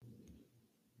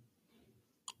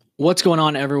What's going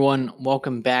on, everyone?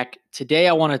 Welcome back. Today,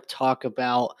 I want to talk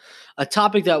about a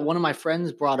topic that one of my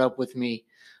friends brought up with me,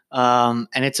 and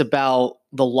it's about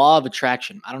the law of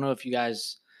attraction. I don't know if you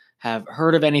guys have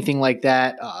heard of anything like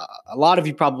that. A lot of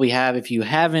you probably have. If you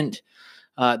haven't,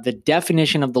 the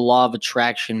definition of the law of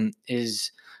attraction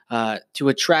is to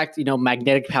attract,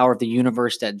 magnetic power of the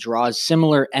universe that draws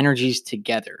similar energies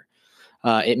together.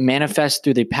 It manifests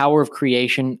through the power of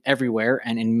creation everywhere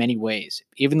and in many ways.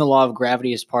 Even the law of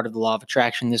gravity is part of the law of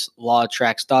attraction. This law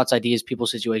attracts thoughts, ideas, people,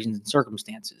 situations, and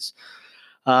circumstances.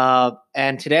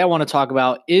 And today I want to talk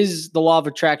about, is the law of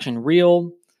attraction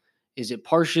real? Is it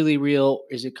partially real?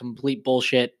 Is it complete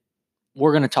bullshit?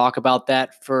 We're going to talk about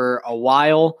that for a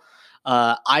while.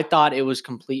 I thought it was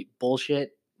complete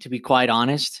bullshit, to be quite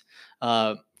honest.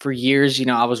 For years,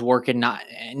 I was working,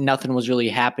 nothing was really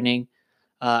happening.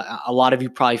 A lot of you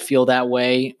probably feel that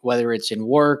way, whether it's in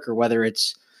work or whether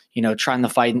it's, trying to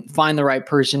find the right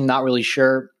person, not really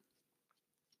sure.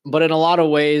 But in a lot of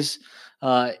ways,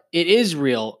 it is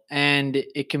real, and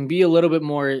it can be a little bit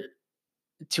more,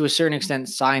 to a certain extent,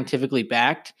 scientifically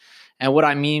backed. And what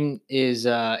I mean is,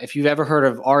 if you've ever heard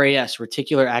of RAS,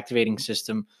 reticular activating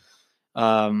system,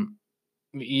 um,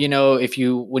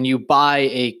 when you buy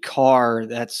a car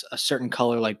that's a certain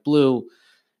color like blue,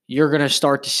 you're going to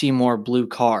start to see more blue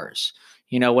cars.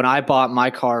 When I bought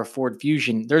my car, Ford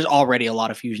Fusion, there's already a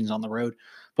lot of Fusions on the road.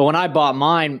 But when I bought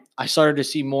mine, I started to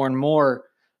see more and more,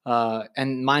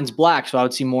 and mine's black, so I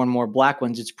would see more and more black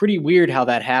ones. It's pretty weird how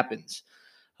that happens.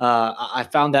 I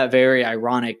found that very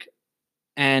ironic.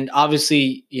 And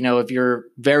obviously, if you're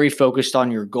very focused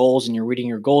on your goals and you're reading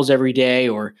your goals every day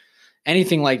or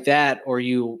anything like that, or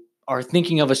you are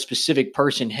thinking of a specific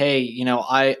person, hey,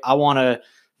 I want to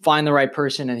find the right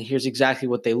person and here's exactly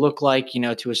what they look like,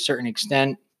 to a certain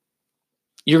extent,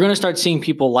 you're going to start seeing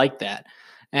people like that.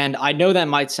 And I know that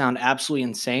might sound absolutely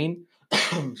insane.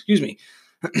 Excuse me.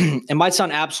 It might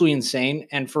sound absolutely insane.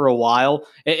 And for a while,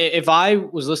 if I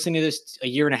was listening to this a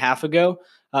year and a half ago,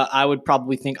 I would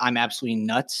probably think I'm absolutely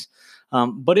nuts.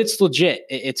 But it's legit.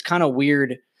 It's kind of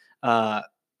weird how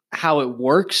it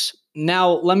works.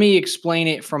 Now, let me explain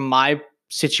it from my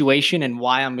situation and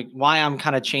why I'm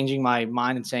kind of changing my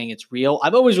mind and saying it's real.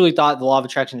 I've always really thought the law of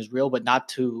attraction is real, but not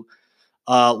to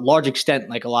a large extent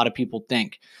like a lot of people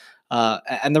think.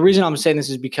 And the reason I'm saying this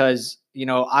is because,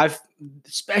 I've,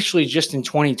 especially just in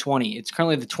 2020, it's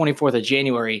currently the 24th of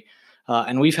January,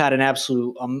 and we've had an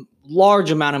absolute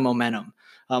large amount of momentum.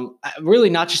 Really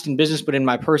not just in business, but in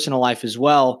my personal life as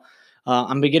well.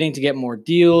 I'm beginning to get more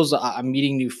deals. I'm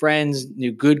meeting new friends,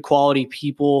 new good quality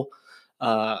people.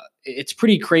 It's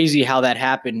pretty crazy how that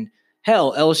happened.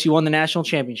 Hell, LSU won the national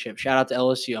championship. Shout out to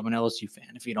LSU. I'm an LSU fan,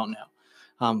 if you don't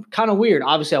know. Kind of weird.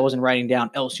 Obviously, I wasn't writing down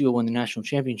LSU will win the national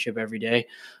championship every day,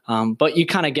 but you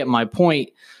kind of get my point.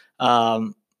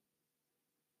 And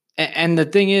the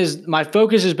thing is, my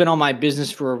focus has been on my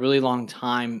business for a really long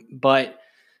time. But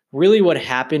really what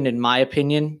happened, in my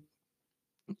opinion,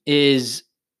 is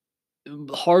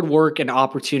hard work and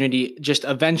opportunity just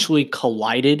eventually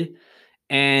collided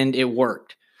and it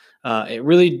worked. It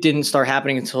really didn't start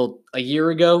happening until a year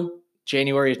ago,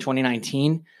 January of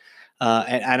 2019.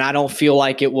 And I don't feel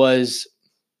like it was,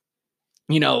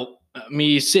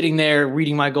 me sitting there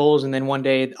reading my goals. And then one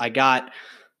day I got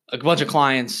a bunch of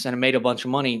clients and I made a bunch of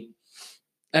money.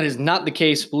 That is not the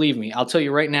case. Believe me, I'll tell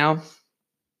you right now,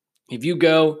 if you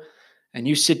go and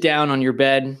you sit down on your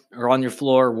bed or on your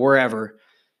floor, wherever,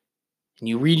 and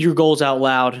you read your goals out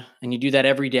loud and you do that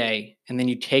every day, and then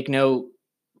you take no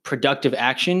productive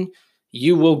action,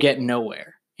 you will get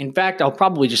nowhere. In fact, I'll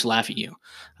probably just laugh at you.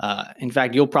 In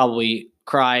fact, you'll probably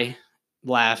cry,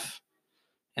 laugh,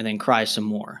 and then cry some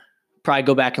more. Probably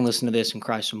go back and listen to this and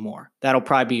cry some more. That'll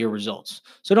probably be your results.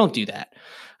 So don't do that.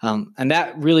 And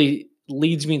that really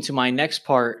leads me to my next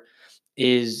part,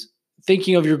 is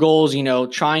thinking of your goals,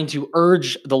 trying to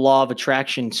urge the law of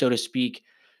attraction, so to speak,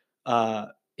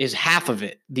 is half of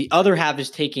it. The other half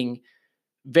is taking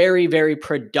very, very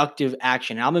productive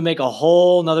action. And I'm going to make a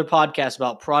whole nother podcast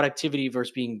about productivity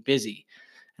versus being busy.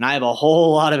 And I have a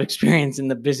whole lot of experience in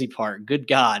the busy part. Good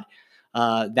God.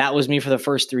 That was me for the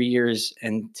first 3 years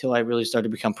until I really started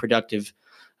to become productive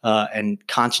and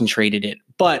concentrated it.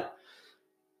 But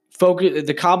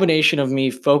the combination of me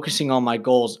focusing on my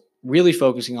goals, really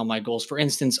focusing on my goals. For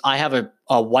instance, I have a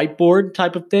whiteboard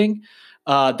type of thing.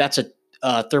 That's a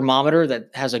thermometer that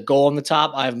has a goal on the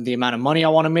top. I have the amount of money I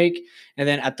want to make. And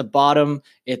then at the bottom,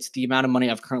 it's the amount of money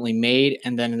I've currently made.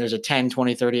 And then there's a 10,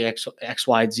 20, 30, X,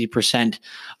 Y, Z percent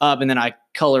up. And then I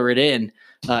color it in.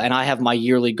 And I have my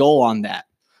yearly goal on that.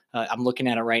 I'm looking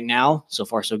at it right now. So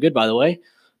far, so good, by the way.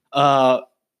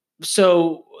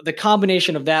 So the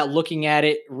combination of that, looking at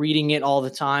it, reading it all the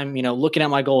time, looking at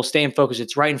my goals, staying focused,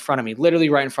 it's right in front of me, literally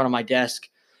right in front of my desk.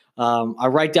 I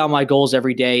write down my goals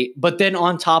every day, but then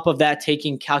on top of that,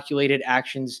 taking calculated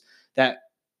actions that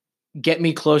get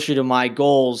me closer to my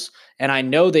goals. And I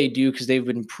know they do because they've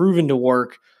been proven to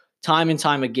work time and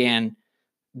time again.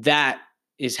 That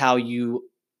is how you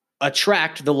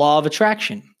attract the law of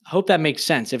attraction. I hope that makes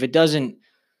sense. If it doesn't,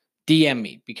 DM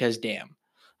me because damn,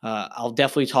 I'll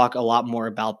definitely talk a lot more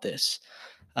about this.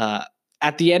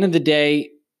 At the end of the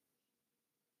day,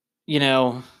 you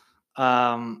know,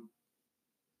 um,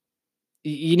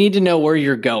 you need to know where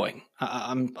you're going.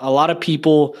 A lot of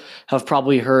people have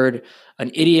probably heard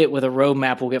an idiot with a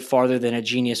roadmap will get farther than a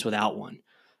genius without one.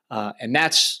 And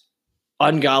that's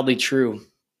ungodly true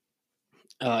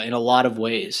in a lot of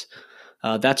ways.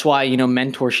 That's why,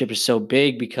 mentorship is so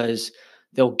big because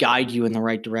they'll guide you in the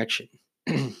right direction.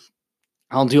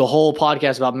 I'll do a whole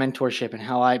podcast about mentorship and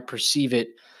how I perceive it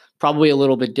probably a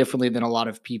little bit differently than a lot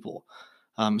of people.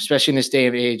 Especially in this day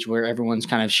of age where everyone's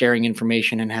kind of sharing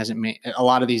information and a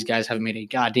lot of these guys haven't made a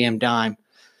goddamn dime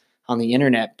on the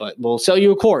internet, but we'll sell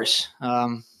you a course.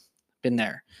 Been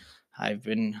there. I've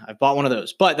bought one of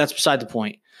those, but that's beside the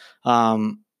point.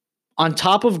 On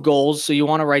top of goals, so you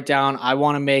want to write down, I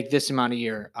want to make this amount a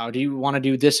year. Do you want to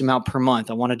do this amount per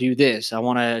month? I want to do this. I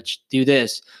want to do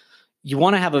this. You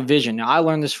want to have a vision. Now, I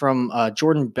learned this from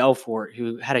Jordan Belfort,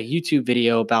 who had a YouTube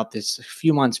video about this a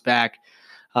few months back.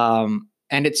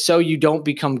 And it's so you don't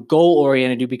become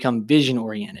goal-oriented, you become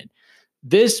vision-oriented.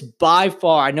 This by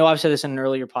far, I know I've said this in an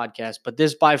earlier podcast, but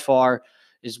this by far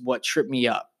is what tripped me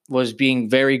up, was being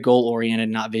very goal-oriented,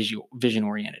 not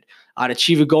vision-oriented. I'd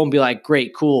achieve a goal and be like,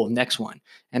 great, cool, next one.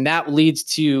 And that leads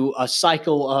to a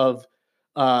cycle of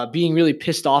being really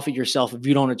pissed off at yourself if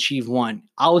you don't achieve one.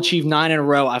 I'll achieve 9 in a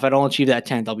row. If I don't achieve that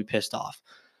 10th, I'll be pissed off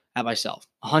at myself.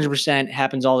 100%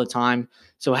 happens all the time.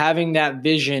 So having that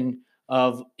vision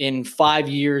of in 5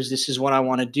 years, this is what I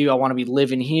want to do. I want to be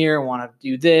living here. I want to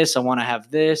do this. I want to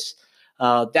have this.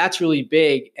 That's really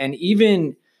big. And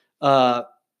even not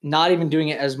even doing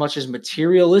it as much as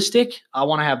materialistic. I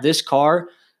want to have this car.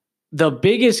 The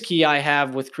biggest key I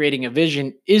have with creating a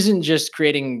vision isn't just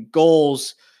creating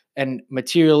goals and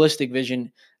materialistic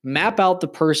vision. Map out the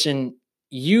person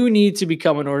you need to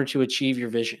become in order to achieve your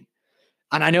vision.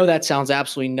 And I know that sounds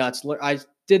absolutely nuts. I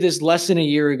did this less than a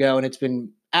year ago, and it's been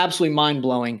absolutely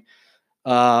mind-blowing.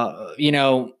 What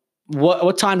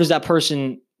time does that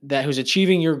person who's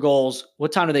achieving your goals,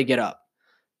 what time do they get up?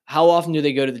 How often do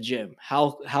they go to the gym?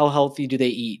 How healthy do they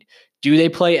eat? Do they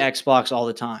play Xbox all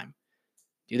the time?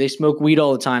 Do they smoke weed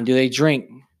all the time? Do they drink?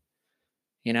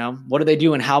 What are they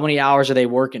doing? How many hours are they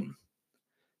working?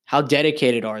 How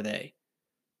dedicated are they?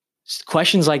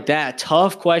 Questions like that,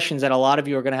 tough questions that a lot of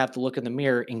you are going to have to look in the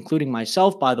mirror, including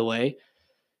myself, by the way,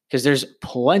 because there's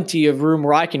plenty of room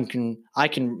where I can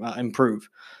improve.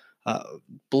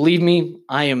 Believe me,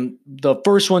 I am the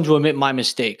first one to admit my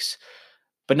mistakes.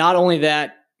 But not only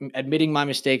that, admitting my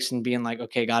mistakes and being like,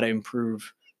 okay, got to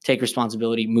improve, take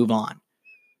responsibility, move on.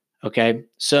 Okay,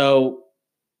 so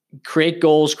create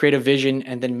goals, create a vision,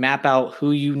 and then map out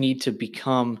who you need to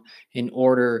become in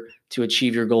order to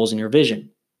achieve your goals and your vision.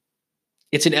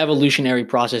 It's an evolutionary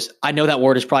process. I know that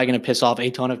word is probably going to piss off a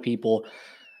ton of people.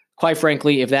 Quite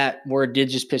frankly, if that word did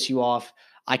just piss you off,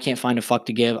 I can't find a fuck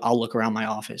to give. I'll look around my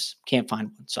office. Can't find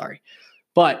one. Sorry.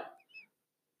 But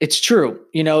it's true.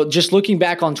 Just looking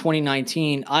back on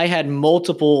 2019, I had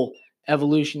multiple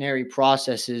evolutionary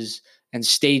processes and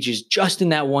stages just in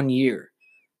that 1 year.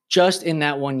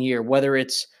 Whether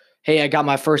it's, hey, I got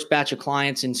my first batch of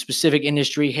clients in specific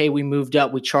industry. Hey, we moved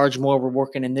up. We charge more. We're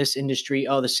working in this industry.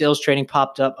 Oh, the sales training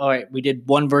popped up. All right, we did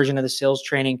one version of the sales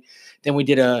training. Then we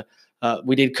did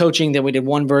we did coaching. Then we did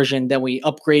one version. Then we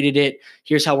upgraded it.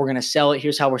 Here's how we're going to sell it.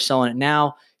 Here's how we're selling it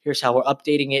now. Here's how we're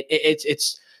updating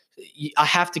it. I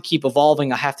have to keep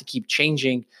evolving. I have to keep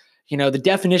changing. The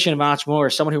definition of an entrepreneur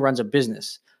is someone who runs a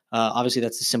business. Obviously,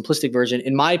 that's the simplistic version.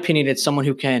 In my opinion, it's someone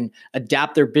who can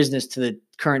adapt their business to the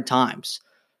current times.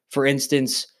 For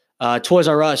instance, Toys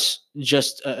R Us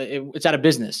it's out of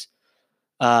business.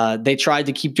 They tried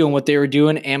to keep doing what they were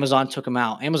doing. Amazon took them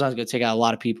out. Amazon's going to take out a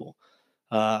lot of people.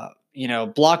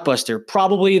 Blockbuster,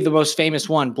 probably the most famous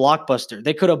one, Blockbuster.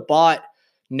 They could have bought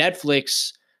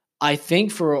Netflix, I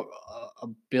think, for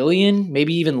 $1 billion,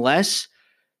 maybe even less.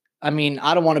 I mean,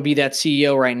 I don't want to be that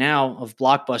CEO right now of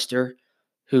Blockbuster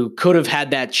who could have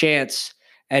had that chance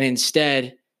and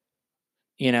instead,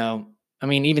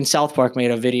 even South Park made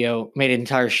an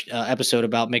entire episode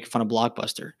about making fun of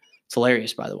Blockbuster. It's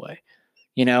hilarious, by the way.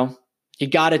 You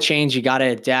got to change, you got to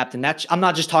adapt. And I'm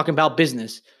not just talking about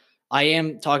business. I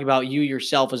am talking about you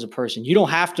yourself as a person. You don't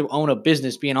have to own a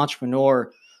business, be an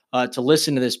entrepreneur to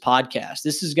listen to this podcast.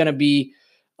 This is going to be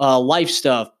life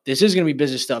stuff. This is going to be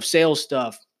business stuff, sales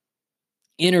stuff,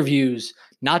 interviews,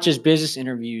 not just business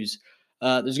interviews.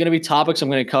 There's going to be topics I'm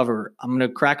going to cover. I'm going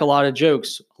to crack a lot of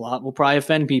jokes. A lot will probably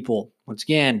offend people. Once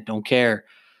again, don't care.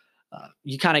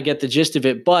 You kind of get the gist of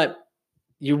it, but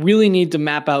you really need to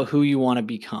map out who you want to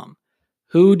become.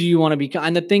 Who do you want to become?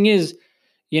 And the thing is,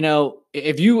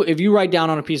 if you write down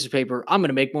on a piece of paper, I'm going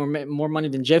to make more money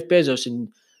than Jeff Bezos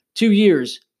in 2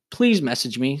 years, please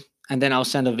message me, and then I'll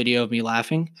send a video of me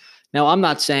laughing. Now, I'm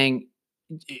not saying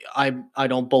I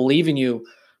don't believe in you,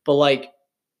 but like,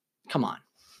 come on.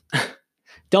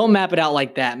 Don't map it out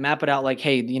like that. Map it out like,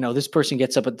 hey, this person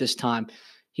gets up at this time.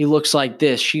 He looks like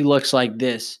this. She looks like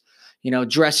this.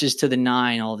 Dresses to the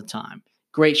nine all the time.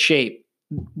 Great shape.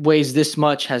 Weighs this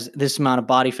much. Has this amount of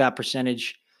body fat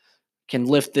percentage. Can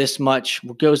lift this much.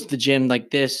 Goes to the gym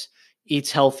like this.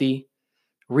 Eats healthy.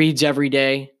 Reads every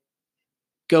day.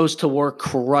 Goes to work.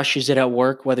 Crushes it at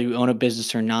work, whether you own a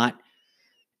business or not.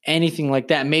 Anything like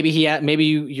that. Maybe you have a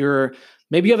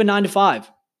 9-to-5.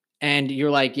 And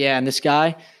you're like, yeah, and this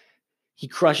guy, he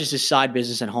crushes his side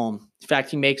business at home. In fact,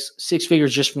 he makes 6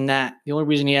 figures just from that. The only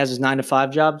reason he has his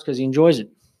 9-to-5 job is because he enjoys it.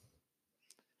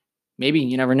 Maybe,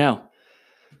 you never know.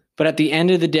 But at the end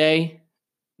of the day,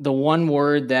 the one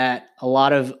word that a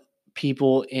lot of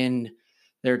people in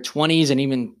their 20s and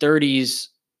even 30s,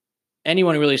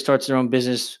 anyone who really starts their own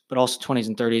business, but also 20s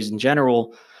and 30s in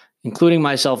general, including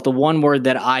myself, the one word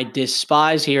that I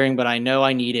despise hearing, but I know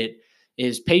I need it,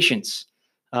 is patience.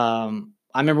 I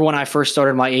remember when I first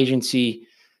started my agency,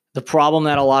 the problem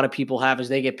that a lot of people have is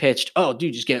they get pitched, oh,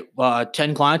 dude, just get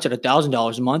 10 clients at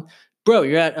 $1,000 a month. Bro,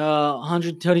 you're at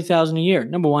 $130,000 a year.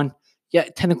 Number one, yeah,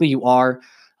 technically you are,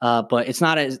 but it's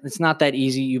not that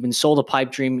easy. You've been sold a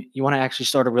pipe dream. You want to actually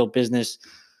start a real business.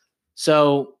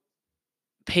 So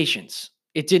patience.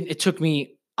 I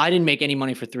didn't make any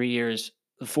money for 3 years.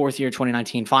 The 4th year,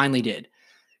 2019, finally did.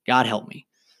 God help me.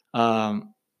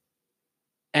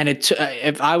 And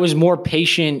if I was more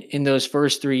patient in those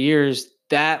first 3 years,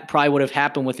 that probably would have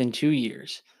happened within 2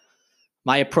 years.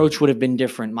 My approach would have been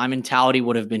different. My mentality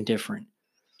would have been different.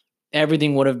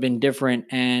 Everything would have been different.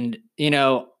 And,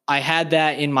 I had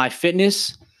that in my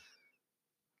fitness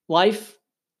life.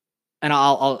 And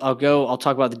I'll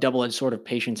talk about the double-edged sword of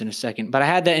patience in a second. But I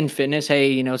had that in fitness.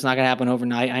 Hey, it's not going to happen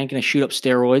overnight. I ain't going to shoot up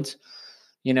steroids.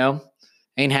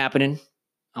 Ain't happening.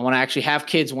 I want to actually have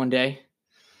kids one day.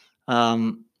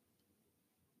 And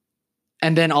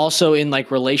then also in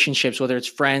like relationships, whether it's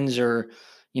friends or,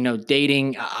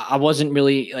 dating, I wasn't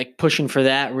really like pushing for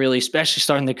that really, especially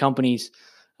starting the companies.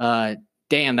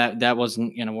 Damn, that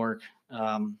wasn't going to work.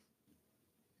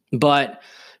 But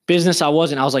business, I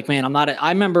was like, man, I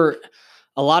remember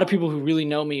a lot of people who really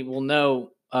know me will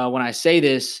know when I say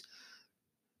this,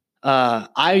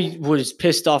 I was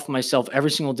pissed off myself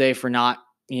every single day for not,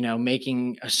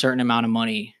 making a certain amount of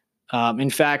money. In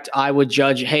fact, I would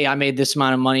judge, hey, I made this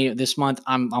amount of money this month.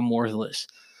 I'm worthless.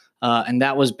 And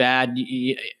that was bad.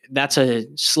 That's a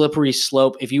slippery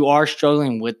slope. If you are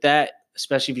struggling with that,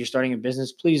 especially if you're starting a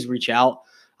business, please reach out.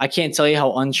 I can't tell you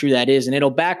how untrue that is. And it'll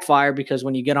backfire because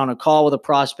when you get on a call with a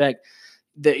prospect,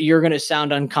 that you're going to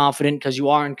sound unconfident because you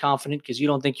are unconfident because you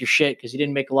don't think you're shit because you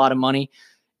didn't make a lot of money.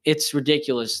 It's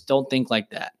ridiculous. Don't think like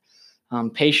that.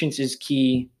 Patience is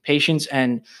key. Patience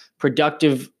and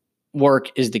productive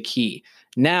work is the key.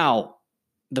 Now,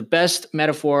 the best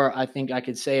metaphor I think I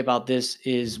could say about this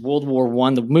is World War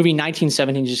I. The movie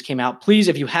 1917 just came out. Please,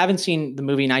 if you haven't seen the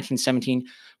movie 1917,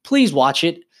 please watch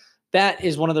it. That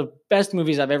is one of the best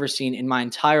movies I've ever seen in my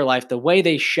entire life. The way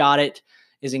they shot it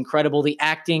is incredible. The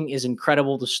acting is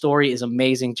incredible. The story is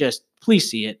amazing. Just please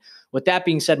see it. With that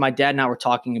being said, my dad and I were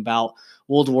talking about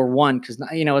World War I because,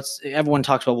 it's everyone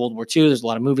talks about World War II. There's a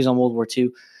lot of movies on World War II.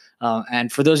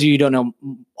 And for those of you who don't know,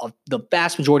 the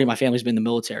vast majority of my family's been in the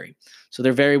military. So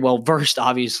they're very well versed,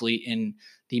 obviously, in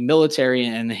the military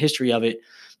and the history of it.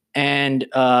 And,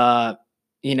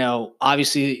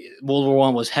 obviously World War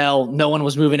I was hell. No one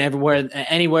was moving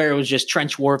anywhere. It was just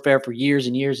trench warfare for years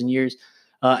and years and years.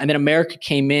 And then America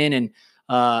came in and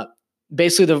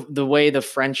basically the way the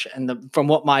French and from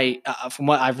what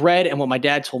I've read and what my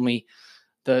dad told me,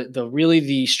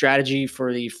 the strategy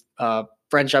for the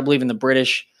French, I believe, and the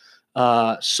British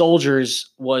soldiers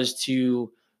was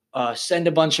to send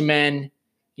a bunch of men,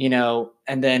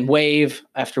 and then wave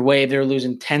after wave. They're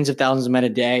losing tens of thousands of men a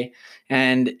day.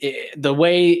 And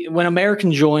when America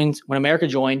joined,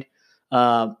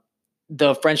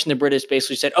 the French and the British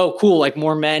basically said, oh, cool, like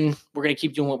more men, we're going to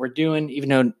keep doing what we're doing, even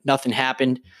though nothing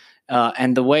happened.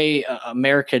 And the way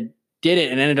America did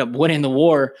it and ended up winning the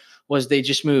war was they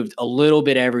just moved a little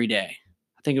bit every day.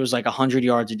 I think it was like 100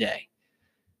 yards a day.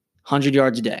 100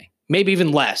 yards a day, maybe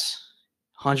even less.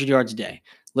 100 yards a day.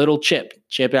 Little chip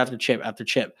after chip after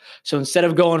chip. So instead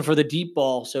of going for the deep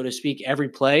ball, so to speak, every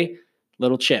play,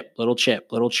 little chip, little chip,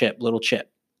 little chip, little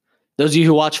chip. Those of you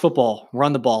who watch football,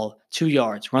 run the ball 2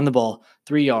 yards, run the ball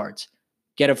 3 yards,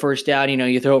 get a first down.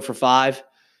 You throw it for 5,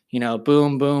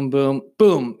 boom, boom, boom,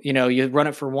 boom. You run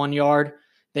it for 1 yard.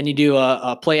 Then you do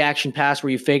a play action pass where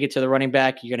you fake it to the running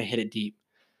back. You're going to hit it deep.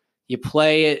 You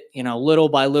play it, little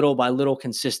by little by little,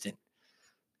 consistent.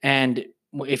 And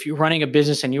if you're running a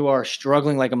business and you are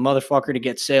struggling like a motherfucker to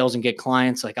get sales and get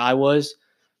clients like I was,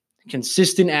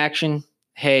 consistent action.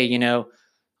 Hey, I'm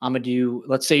going to do,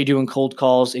 let's say you're doing cold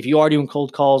calls. If you are doing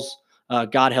cold calls,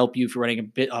 God help you if you're running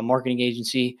a marketing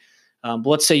agency. But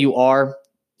let's say you are,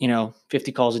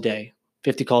 50 calls a day,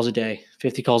 50 calls a day,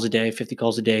 50 calls a day, 50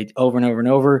 calls a day, over and over and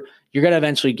over. You're going to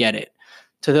eventually get it.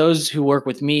 To those who work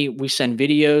with me, we send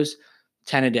videos,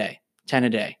 10 a day, 10 a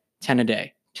day, 10 a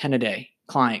day, 10 a day,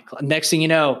 client. Next thing you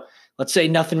know, let's say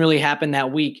nothing really happened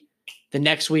that week. The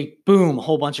next week, boom, a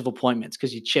whole bunch of appointments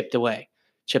because you chipped away.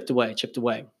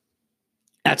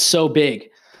 That's so big.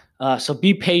 So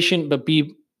be patient, but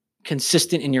be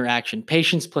consistent in your action.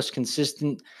 Patience plus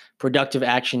consistent productive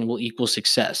action will equal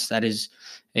success. That is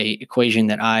a equation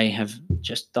that I have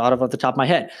just thought of off the top of my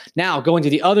head. Now, going to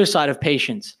the other side of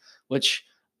patience, which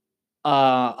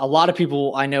a lot of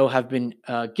people I know have been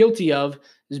guilty of,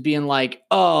 is being like,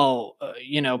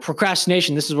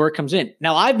 procrastination, this is where it comes in.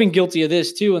 Now, I've been guilty of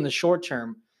this too in the short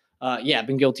term. I've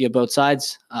been guilty of both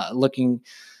sides.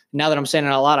 Now that I'm saying it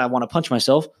out loud, I want to punch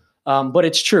myself. But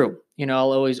it's true.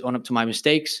 I'll always own up to my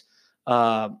mistakes.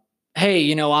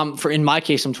 Hey, in my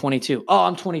case, I'm 22. Oh,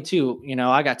 I'm 22.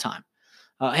 I got time.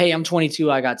 Hey, I'm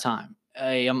 22. I got time.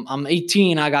 Hey, I'm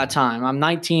 18. I got time. I'm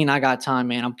 19. I got time,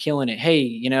 man. I'm killing it.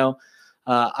 Hey,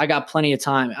 I got plenty of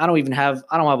time. I don't have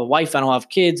a wife. I don't have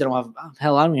kids. I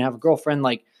don't even have a girlfriend.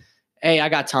 Like, hey, I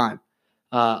got time.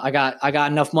 I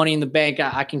got enough money in the bank.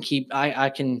 I can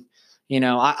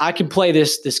play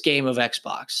this game of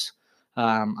Xbox.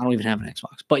 I don't even have an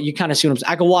Xbox, but you kind of see what I'm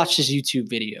saying. I can watch this YouTube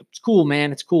video. It's cool,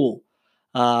 man. It's cool.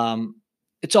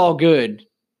 It's all good.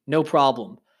 No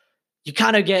problem. You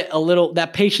kind of get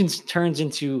that patience turns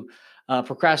into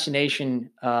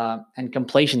procrastination and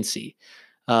complacency.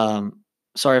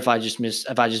 Sorry if I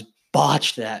just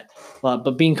botched that,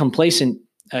 but being complacent,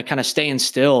 kind of staying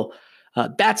still,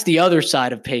 that's the other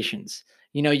side of patience.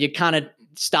 You kind of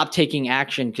stop taking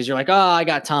action because you're like, oh, I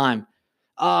got time.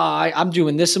 I'm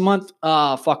doing this a month.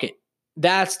 Fuck it.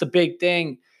 That's the big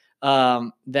thing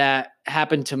that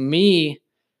happened to me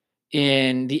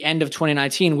in the end of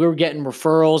 2019. We were getting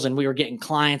referrals and we were getting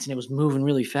clients and it was moving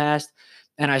really fast.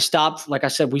 And I stopped, like I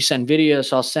said, we send videos.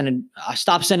 So I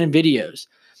stopped sending videos.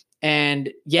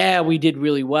 And yeah, we did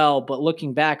really well. But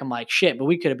looking back, I'm like, shit, but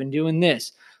we could have been doing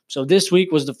this. So this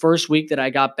week was the first week that I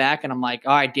got back and I'm like,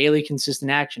 all right, daily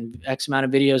consistent action, X amount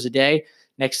of videos a day.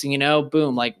 Next thing you know,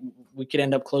 boom, like we could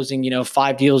end up closing,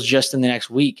 5 deals just in the next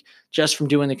week, just from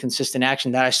doing the consistent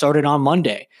action that I started on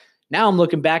Monday. Now I'm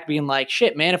looking back being like,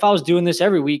 shit, man, if I was doing this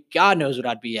every week, God knows what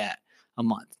I'd be at a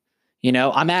month.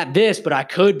 I'm at this, but I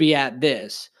could be at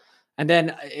this. And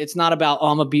then it's not about,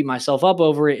 I'm going to beat myself up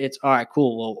over it. It's all right,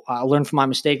 cool. Well, I'll learn from my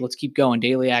mistake. Let's keep going.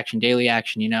 Daily action,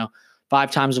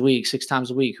 5 times a week, 6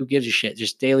 times a week. Who gives a shit?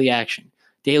 Just daily action,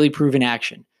 daily proven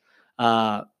action.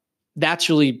 That's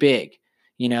really big.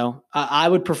 I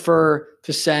would prefer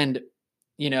to send,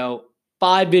 5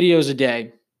 videos a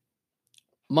day.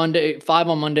 5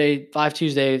 on Monday, 5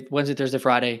 Tuesday, Wednesday, Thursday,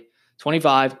 Friday,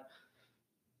 25.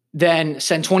 Then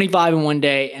send 25 in one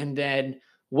day and then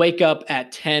wake up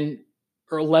at 10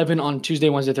 or 11 on Tuesday,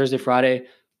 Wednesday, Thursday, Friday.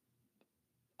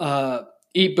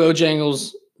 Eat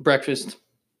Bojangles breakfast,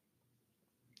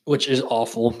 which is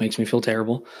awful. Makes me feel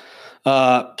terrible.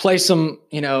 Play some,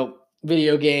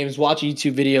 video games, watch a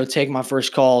YouTube video, take my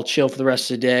first call, chill for the rest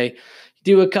of the day.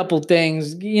 Do a couple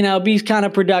things, be kind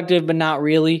of productive, but not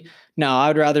really. No,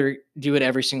 I'd rather do it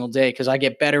every single day because I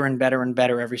get better and better and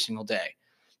better every single day.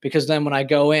 Because then when I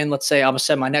go in, let's say I'm going to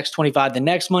send my next 25 the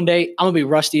next Monday, I'm going to be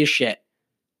rusty as shit.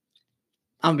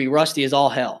 I'm going to be rusty as all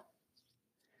hell.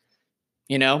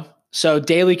 So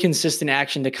daily consistent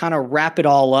action to kind of wrap it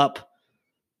all up.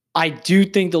 I do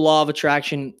think the law of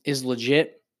attraction is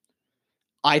legit.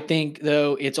 I think,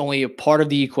 though, it's only a part of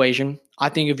the equation. I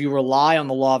think if you rely on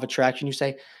the law of attraction, you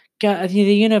say, God, the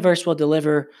universe will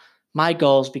deliver my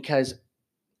goals because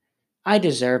I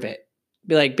deserve it.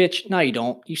 Be like, bitch, no, you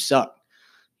don't. You suck.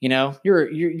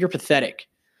 You're pathetic.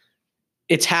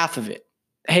 It's half of it.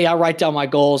 Hey, I write down my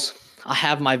goals. I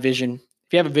have my vision.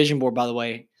 If you have a vision board, by the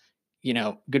way,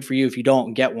 good for you. If you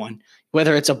don't, get one,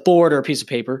 whether it's a board or a piece of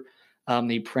paper that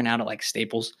you print out at like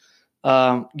Staples.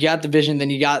 You got the vision, then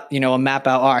you got, a map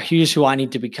out. All right, here's who I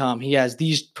need to become. He has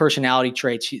these personality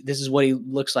traits. This is what he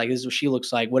looks like. This is what she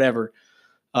looks like, whatever.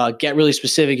 Get really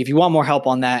specific. If you want more help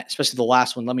on that, especially the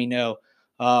last one, let me know.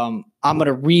 I'm going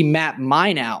to remap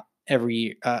mine out every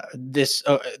year, this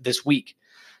week,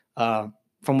 from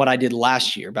what I did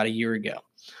last year, about a year ago.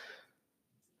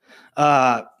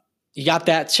 You got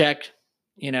that check,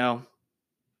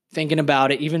 thinking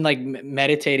about it, even like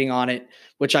meditating on it,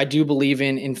 which I do believe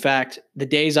in. In fact, the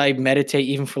days I meditate,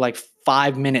 even for like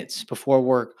 5 minutes before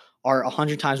work, are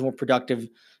 100 times more productive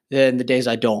than the days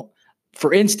I don't.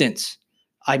 For instance,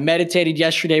 I meditated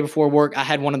yesterday before work. I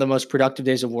had one of the most productive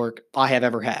days of work I have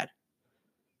ever had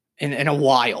in a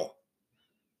while.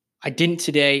 I didn't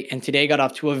today, and today got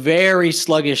off to a very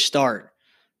sluggish start.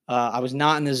 I was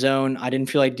not in the zone. I didn't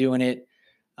feel like doing it.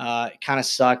 It kind of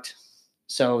sucked.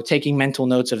 So taking mental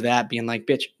notes of that, being like,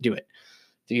 bitch, do it.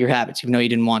 Do your habits, even though you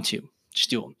didn't want to. Just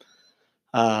do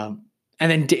them.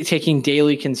 And then taking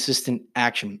daily consistent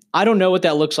action. I don't know what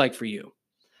that looks like for you.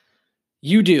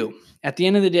 You do. At the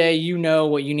end of the day, you know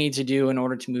what you need to do in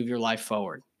order to move your life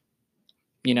forward.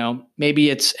 Maybe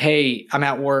it's, hey, I'm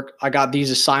at work. I got these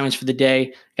assignments for the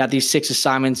day. Got these 6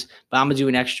 assignments, but I'm going to do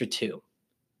an extra 2.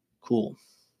 Cool.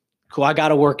 I got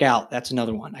to work out. That's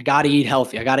another one. I got to eat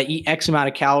healthy. I got to eat X amount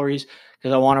of calories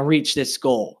because I want to reach this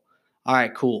goal. All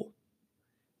right, cool.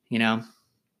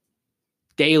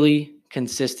 Daily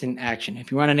consistent action.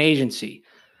 If you run an agency,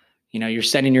 you're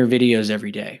sending your videos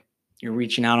every day. You're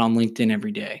reaching out on LinkedIn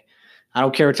every day. I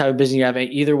don't care what type of business you have.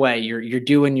 Either way, you're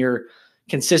doing your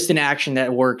consistent action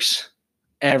that works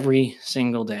every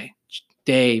single day.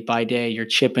 Day by day, you're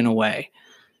chipping away.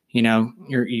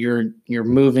 You're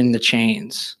moving the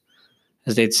chains,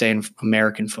 as they'd say in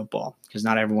American football, because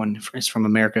not everyone is from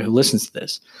America who listens to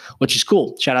this, which is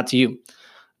cool. Shout out to you.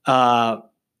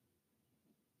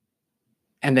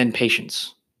 And then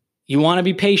patience. You want to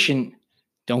be patient.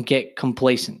 Don't get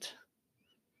complacent.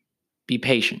 Be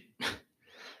patient.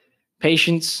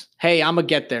 Patience. Hey, I'm going to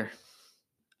get there.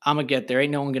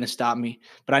 Ain't no one going to stop me.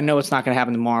 But I know it's not going to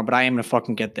happen tomorrow, but I am going to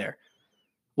fucking get there.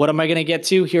 What am I going to get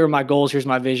to? Here are my goals. Here's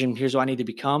my vision. Here's what I need to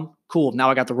become. Cool. Now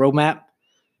I got the roadmap.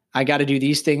 I got to do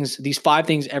these things, these 5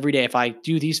 things every day. If I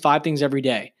do these 5 things every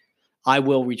day, I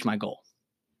will reach my goal.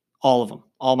 All of them.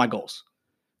 All my goals.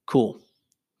 Cool.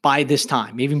 By this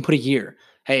time, even put a year.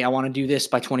 Hey, I want to do this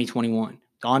by 2021.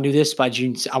 Go on, do this by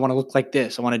June. I want to look like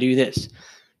this. I want to do this.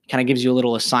 Kind of gives you a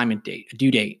little assignment date, a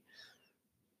due date.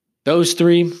 Those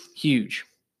 3, huge.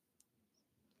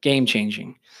 Game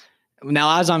changing.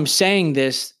 Now, as I'm saying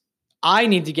this, I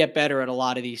need to get better at a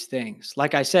lot of these things.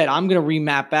 Like I said, I'm going to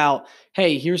remap out,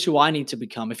 hey, here's who I need to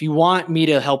become. If you want me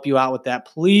to help you out with that,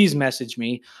 please message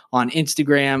me on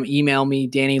Instagram, email me,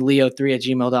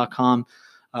 DannyLeo3@gmail.com.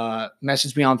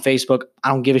 Message me on Facebook. I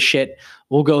don't give a shit.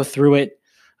 We'll go through it.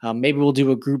 Maybe we'll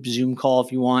do a group Zoom call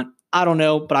if you want. I don't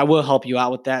know, but I will help you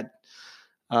out with that.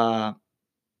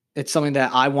 It's something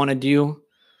that I want to do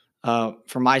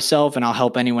for myself, and I'll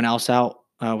help anyone else out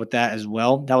with that as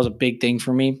well. That was a big thing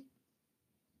for me.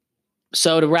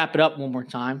 So to wrap it up one more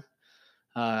time,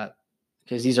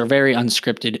 because these are very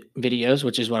unscripted videos,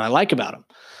 which is what I like about them.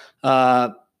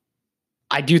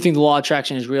 I do think the law of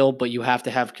attraction is real, but you have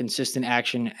to have consistent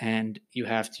action and you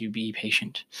have to be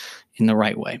patient in the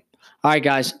right way. All right,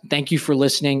 guys, thank you for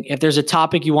listening. If there's a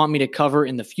topic you want me to cover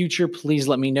in the future, please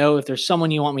let me know. If there's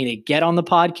someone you want me to get on the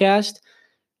podcast,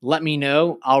 let me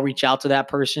know. I'll reach out to that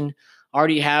person. I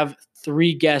already have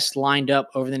 3 guests lined up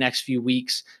over the next few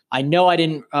weeks. I know I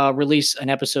didn't release an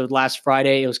episode last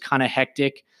Friday. It was kind of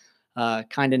hectic,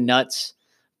 kind of nuts,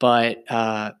 but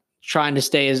trying to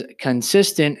stay as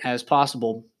consistent as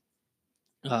possible.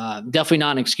 Definitely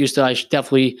not an excuse that I should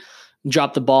definitely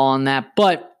drop the ball on that.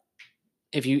 But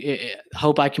if you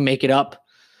hope I can make it up,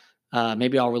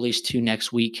 maybe I'll release 2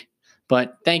 next week.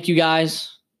 But thank you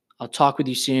guys. I'll talk with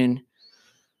you soon.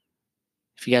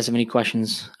 If you guys have any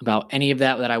questions about any of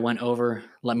that I went over,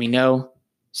 let me know.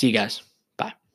 See you guys.